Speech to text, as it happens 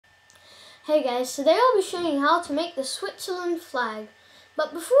Hey guys, today I'll be showing you how to make the Switzerland flag.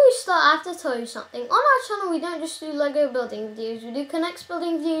 But before we start, I have to tell you something. On our channel we don't just do Lego building videos, we do Connects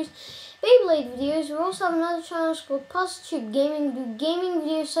building videos, Beyblade videos. We also have another channel called Parsatube Gaming. We do gaming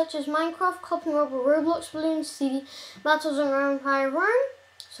videos such as Minecraft, Cop and Rubber, Roblox, Bloons, CD, Battles on Empire Rome.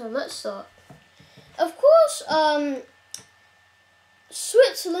 So let's start. Of course,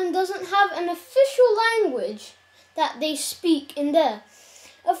 Switzerland doesn't have an official language that they speak in there.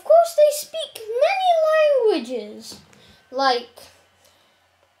 Of course, they speak many languages, like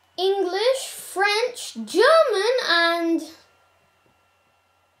English, French, German, and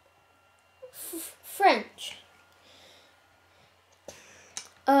French.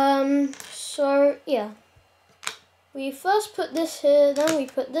 So yeah, we first put this here, then we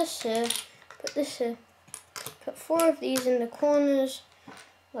put this here, put this here, put 4 of these in the corners,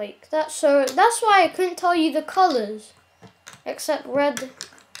 like that. So that's why I couldn't tell you the colors, except red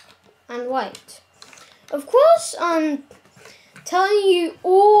and white. Of course, telling you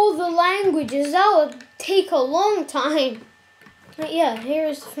all the languages, that would take a long time. But yeah, here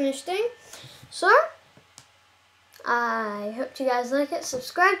is the finished thing. So, I hope you guys like it.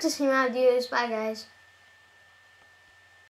 Subscribe to see my videos. Bye guys.